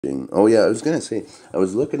Oh yeah, I was gonna say, I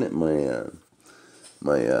was looking at my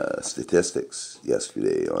statistics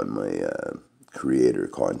yesterday on my creator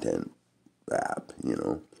content app.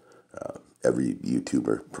 Every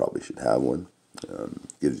YouTuber probably should have one.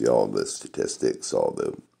 Gives you all the statistics, all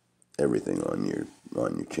the everything on your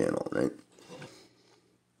channel, right?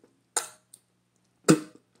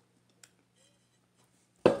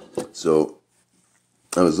 So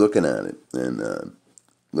I was looking at it and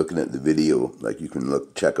looking at the video. Like, you can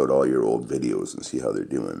check out all your old videos and see how they're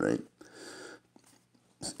doing, right?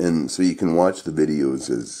 And so you can watch the videos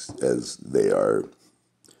as they are,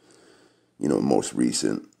 most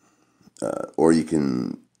recent, or you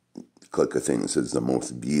can click a thing that says the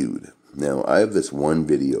most viewed. Now, I have this one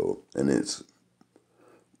video, and it's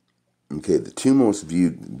okay. The two most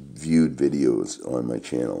viewed videos on my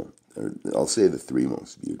channel, or I'll say the three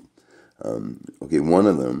most viewed. Okay, one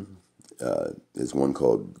of them is one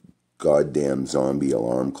called "Goddamn Zombie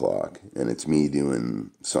Alarm Clock," and it's me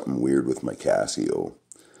doing something weird with my Casio,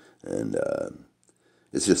 and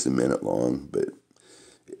it's just a minute long, but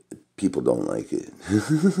people don't like it.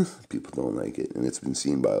 People don't like it, and it's been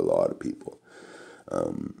seen by a lot of people.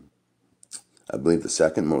 I believe the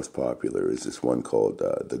second most popular is this one called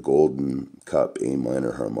the Golden Cup A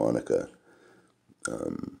Minor Harmonica,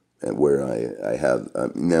 and where I have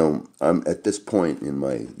now I'm at this point in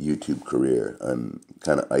my YouTube career. I'm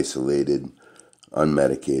kind of isolated,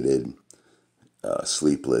 unmedicated,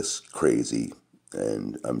 sleepless, crazy,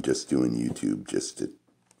 and I'm just doing YouTube just to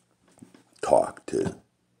talk to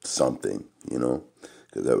something,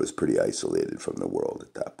 because I was pretty isolated from the world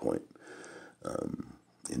at that point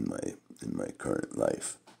in my current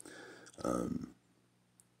life.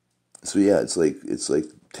 So yeah, it's like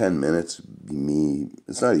 10 minutes.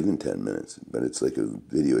 It's not even 10 minutes, but it's like a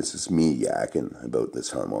video. It's just me yakking about this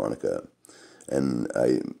harmonica, and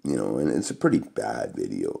and it's a pretty bad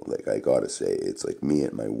video. Like, I gotta say, it's like me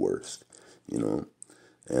at my worst, and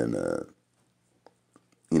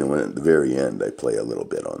when at the very end I play a little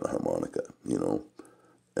bit on the harmonica,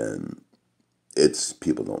 and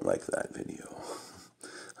people don't like that video.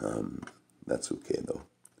 That's okay though,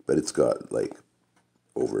 but it's got like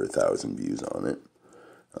over 1,000 views on it.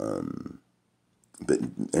 But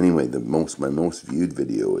anyway, my most viewed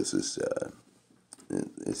video is this.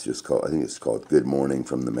 It's just called, I think it's called "Good Morning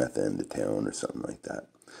from the Meth End of Town" or something like that,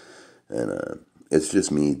 and it's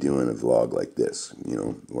just me doing a vlog like this,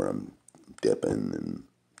 where I'm dipping and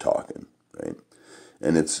talking, right?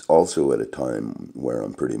 And it's also at a time where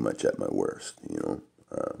I'm pretty much at my worst,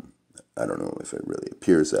 I don't know if it really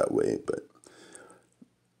appears that way, but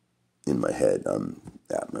in my head, I'm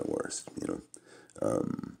at my worst,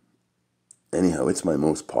 Anyhow, it's my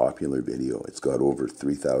most popular video. It's got over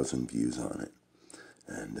 3,000 views on it.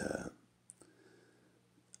 And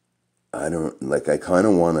I kind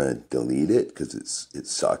of want to delete it because it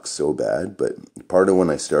sucks so bad. But part of when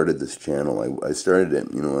I started this channel, I started it,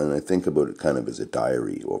 and I think about it kind of as a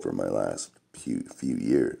diary over my last few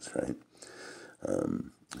years, right?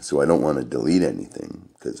 So I don't want to delete anything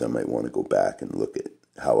because I might want to go back and look at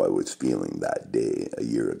how I was feeling that day a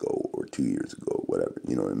year ago or 2 years ago, whatever,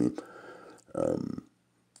 you know what I mean?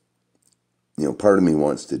 Part of me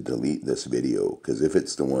wants to delete this video because if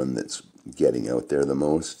it's the one that's getting out there the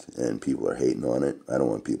most and people are hating on it, I don't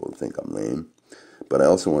want people to think I'm lame. But I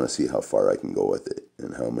also want to see how far I can go with it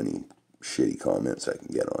and how many shitty comments I can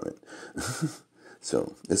get on it.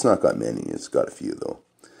 So it's not got many. It's got a few though.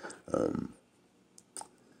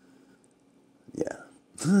 Yeah.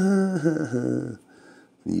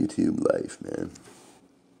 YouTube life, man.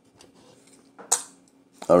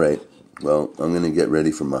 All right. Well, I'm going to get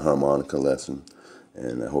ready for my harmonica lesson,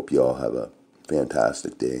 and I hope you all have a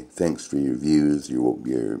fantastic day. Thanks for your views,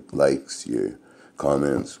 your likes, your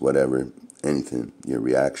comments, whatever, anything, your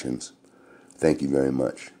reactions. Thank you very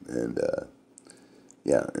much, and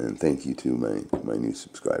and thank you to my new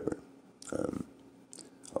subscriber.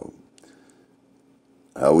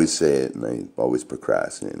 I always say it, and I always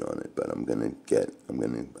procrastinate on it, but I'm gonna get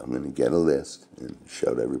a list and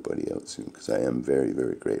shout everybody out soon, because I am very,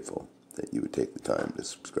 very grateful that you would take the time to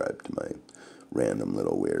subscribe to my random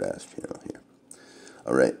little weird ass channel here.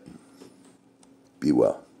 All right, be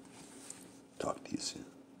well. Talk to you soon.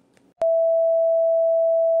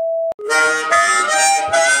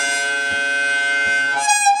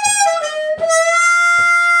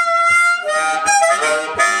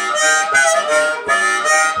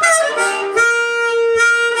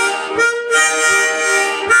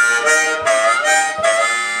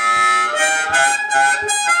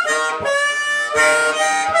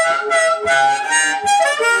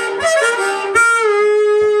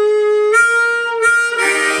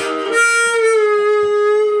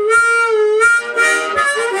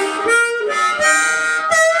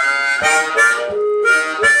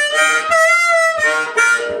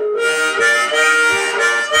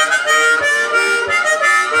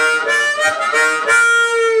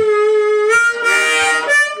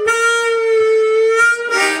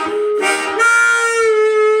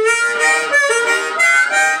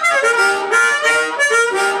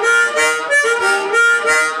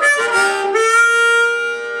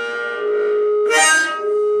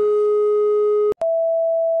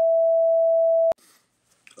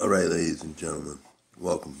 ladies and gentlemen.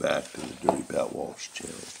 Welcome back to the Dirty Pat Walsh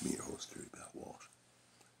channel. It's me, your host, Dirty Pat Walsh.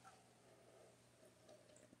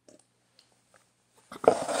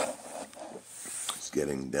 It's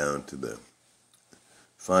getting down to the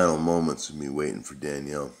final moments of me waiting for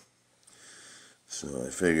Danielle. So I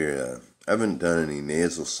figure I haven't done any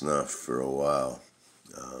nasal snuff for a while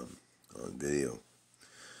on video.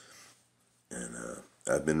 And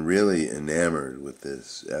I've been really enamored with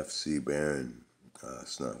this FC Baron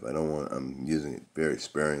snuff. I'm using it very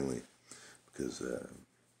sparingly because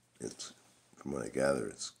it's, from what I gather,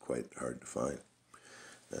 it's quite hard to find.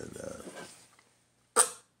 And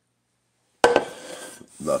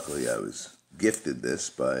luckily I was gifted this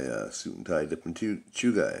by Suit and Tie Dippin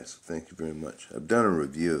Chew guys. Thank you very much. I've done a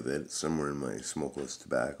review of it. It's somewhere in my smokeless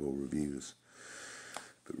tobacco reviews.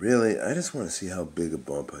 But really, I just want to see how big a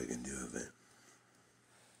bump I can do of it.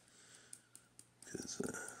 Because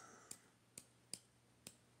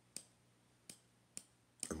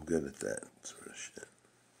I'm good at that sort of shit.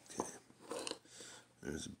 Okay.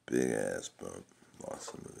 There's a big ass bump.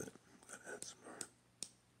 Lost some of it. Gotta add some more.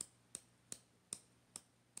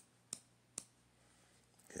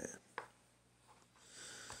 Okay.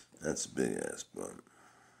 That's a big ass bump.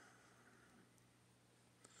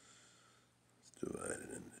 Let's divide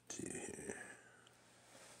it into two here.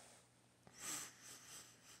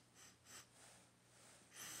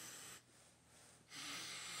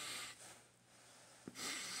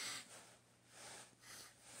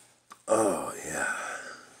 Oh, yeah.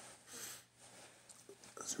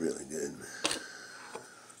 That's really good. And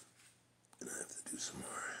I have to do some more.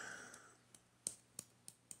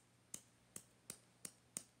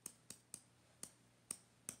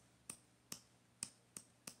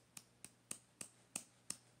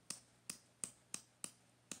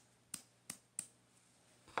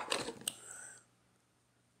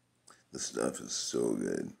 This stuff is so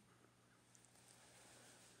good.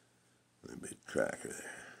 A big cracker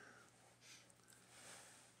there.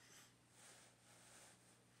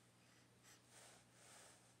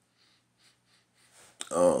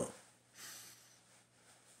 Oh.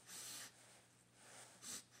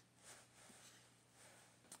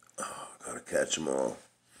 Oh, gotta catch them all.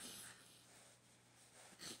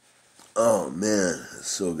 Oh man,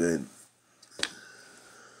 it's so good.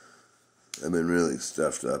 I've been really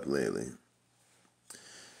stuffed up lately.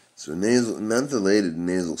 So mentholated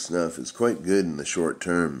nasal snuff is quite good in the short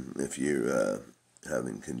term if you're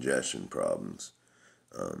having congestion problems.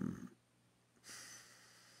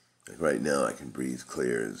 Like right now, I can breathe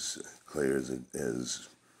clear as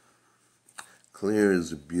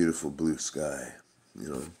a beautiful blue sky. You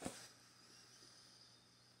know.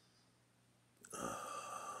 Yeah.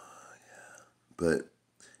 But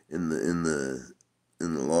in the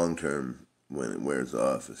long term, when it wears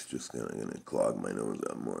off, it's just gonna clog my nose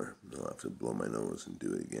up more. I'll have to blow my nose and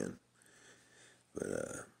do it again. But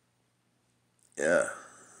yeah,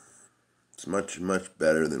 it's much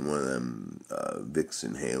better than one of them Vicks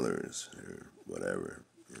inhalers or whatever.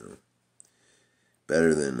 You know,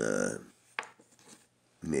 better than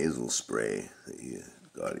nasal spray that you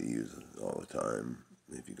gotta use all the time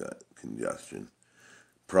if you got congestion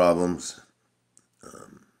problems.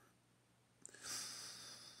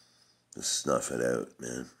 Just snuff it out,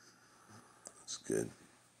 man. It's good.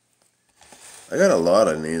 I got a lot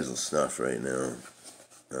of nasal snuff right now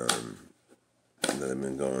that I've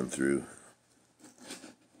been going through.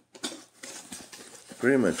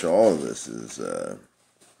 Pretty much all of this is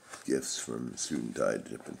gifts from Suit and Tie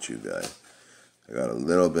Dippin Chew guy. I got a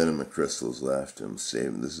little bit of my crystals left. I'm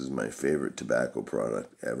saving. This is my favorite tobacco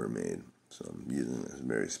product ever made, so I'm using this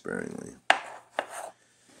very sparingly.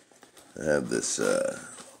 I have this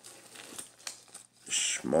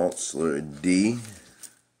Schmaltzler D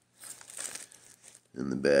in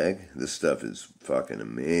the bag. This stuff is fucking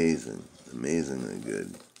amazing. Amazingly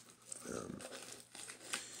good.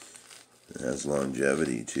 It has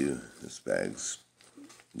longevity too. This bag's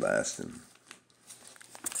lasting.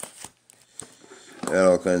 Got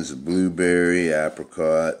all kinds of blueberry,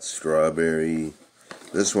 apricot, strawberry.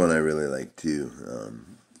 This one I really like too.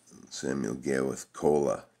 Samuel Gale with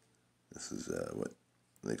cola. This is what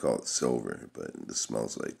they call it, silver, but this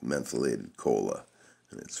smells like mentholated cola,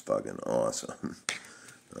 and it's fucking awesome.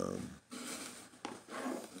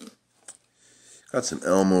 Got some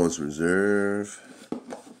Elmo's Reserve.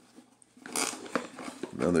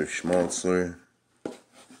 Another Schmaltzler.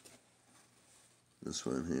 This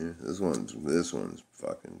one here. This one's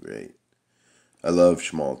fucking great. I love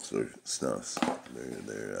Schmaltzler snuffs.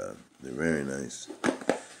 They're very nice.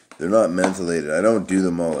 They're not mentholated. I don't do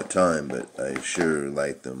them all the time, but I sure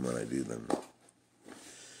like them when I do them.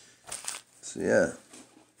 So yeah,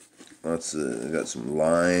 I got some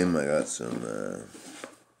lime. I got some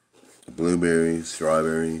blueberry,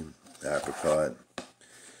 strawberry, apricot.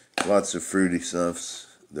 Lots of fruity snuffs.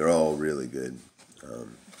 They're all really good.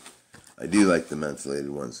 I do like the mentholated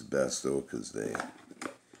ones the best though, because they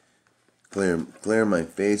clear my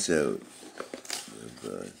face out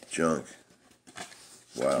of junk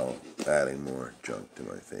while adding more junk to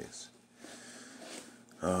my face.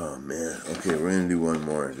 Oh man. Okay, we're gonna do one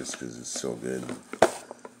more just because it's so good.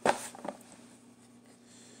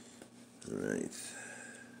 Alright.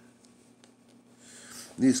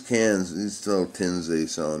 These cans, these little tins they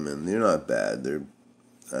sell them in, they're not bad. They're,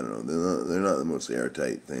 I don't know, they're not the most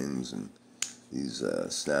airtight things. And these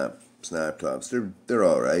snap tops, they're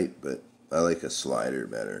all right, but I like a slider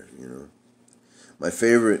better. You know, my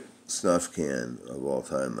favorite snuff can of all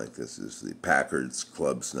time like this is the Packard's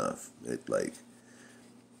Club Snuff. It like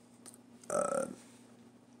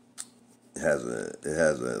it has a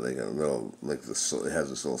like a little it has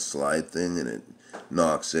this little slide thing, and it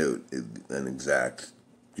knocks out an exact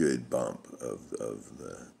good bump of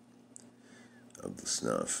the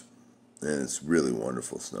snuff, and it's really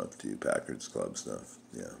wonderful snuff too. Packard's Club Snuff,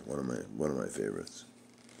 yeah, one of my favorites.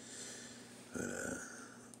 But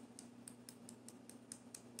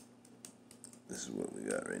this is what we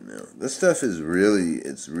got right now. This stuff is really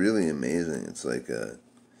amazing. It's like it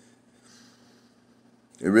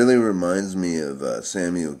really reminds me of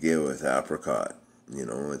Samuel Gill with apricot. You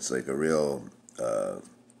know, it's like a real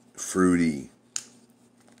fruity.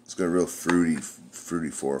 It's got a real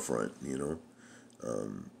fruity forefront. You know,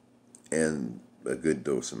 and a good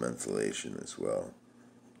dose of mentholation as well.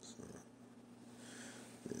 So,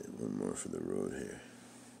 yeah, one more for the road here.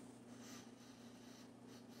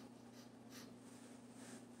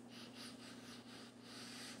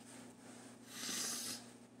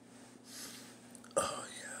 Oh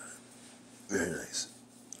yeah, very nice.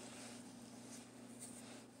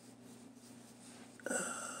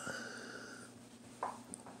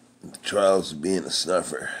 The trials of being a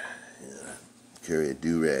snuffer. Yeah. Carry a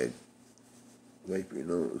do-rag. Wipe your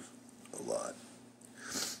nose a lot.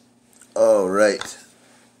 All right.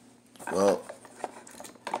 Well,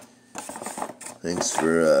 thanks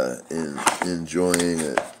for enjoying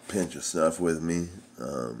a pinch of snuff with me.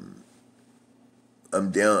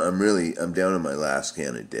 I'm down on my last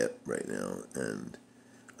can of dip right now, and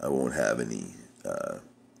I won't have any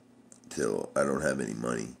till I don't have any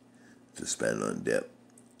money to spend on dip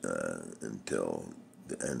until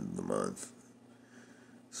the end of the month.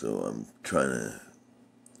 So I'm trying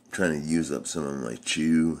to use up some of my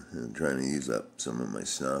chew and trying to use up some of my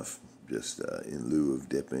snuff just in lieu of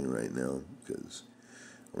dipping right now, because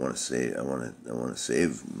I want to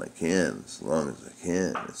save my can as long as I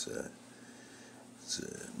can. It's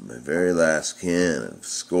my very last can of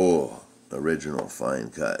Skoal Original Fine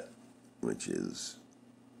Cut, which is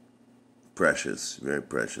precious, very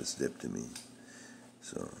precious dip to me.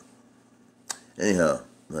 So anyhow,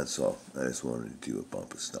 that's all. I just wanted to do a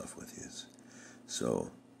bump of snuff with you.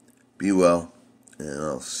 So be well, and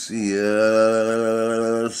I'll see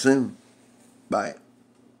you soon. Bye.